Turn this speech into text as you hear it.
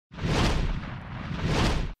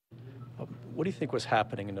What do you think was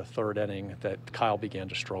happening in the third inning that Kyle began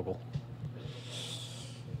to struggle?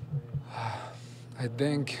 I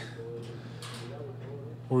think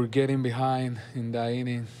we're getting behind in the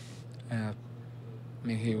inning. I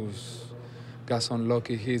mean, got some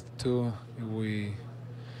lucky hits too. We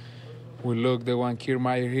looked the one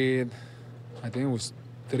Kiermaier hit. I think it was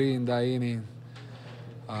 3 in the inning.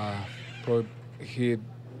 Probably hit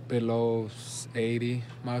below 80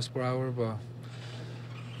 miles per hour, but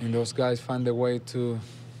those guys found a way to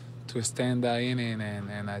extend the inning,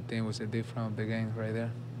 and I think it was a difference of the game right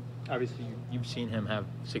there. Obviously, you've seen him have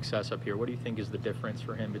success up here. What do you think is the difference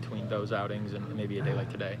for him between those outings and maybe a day like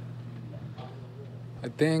today? I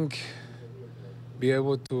think be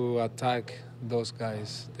able to attack those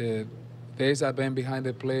guys. The days I've been behind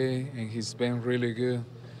the plate, and he's been really good.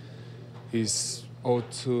 He's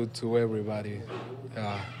 0-2 to everybody.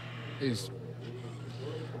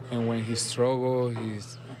 And when he struggles, he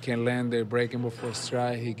can land the breaking before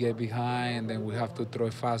strike. He get behind, and then we have to throw a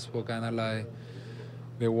fastball, kind of like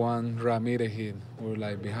the one Ramirez hit. We're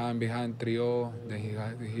like behind 3-0, then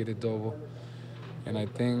he hit a double. And I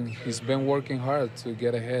think he's been working hard to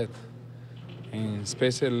get ahead, and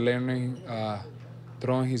especially learning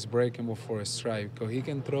throwing his breaking before a strike, because he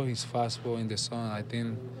can throw his fastball in the zone. I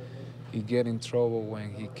think he get in trouble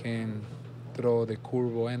when he can throw the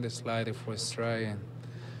curveball and the slider for a strike. And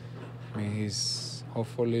I mean,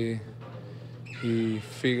 hopefully he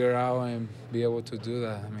figure out and be able to do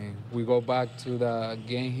that. I mean, we go back to the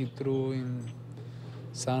game he threw in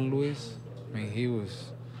San Luis. I mean, he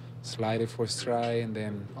was slider for strike, and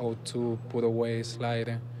then 0-2 put away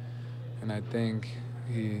slider. And I think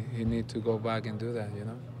he need to go back and do that, you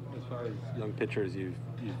know. As far as young pitchers you've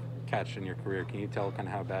catched in your career, can you tell kind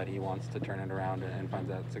of how bad he wants to turn it around and find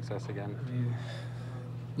that success again?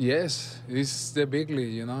 Yes, it's the big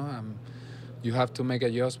league, you know. You have to make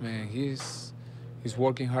adjustment. He's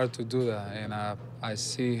working hard to do that, and I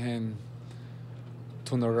see him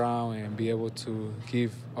turn around and be able to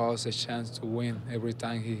give us a chance to win every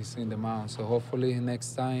time he's in the mound. So hopefully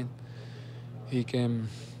next time he can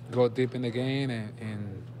go deep in the game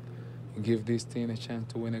and give this team a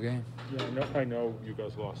chance to win a game. Yeah, I know you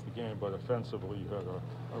guys lost the game, but offensively you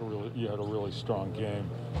had a really strong game.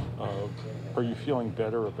 Are you feeling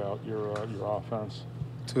better about your offense?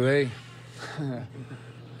 Today,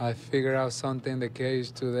 I figured out something in the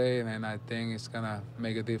cage today, and I think it's gonna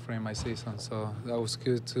make a difference in my season. So that was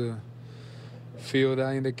good to feel that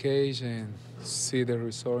in the cage and see the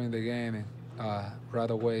result in the game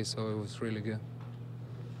right away. So it was really good.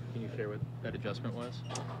 Can you share what that adjustment was?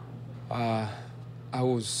 I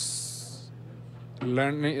was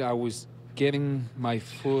learning. I was getting my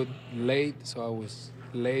foot late, so I was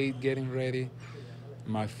late getting ready.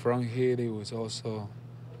 My front hit, it was also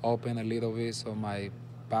open a little bit, so my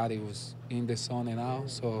body was in the zone and out.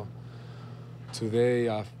 So today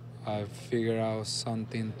I figured out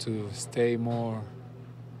something to stay more,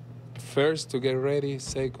 first to get ready,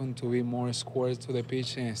 second to be more square to the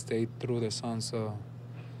pitch and stay through the zone. So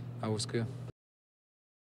that was good.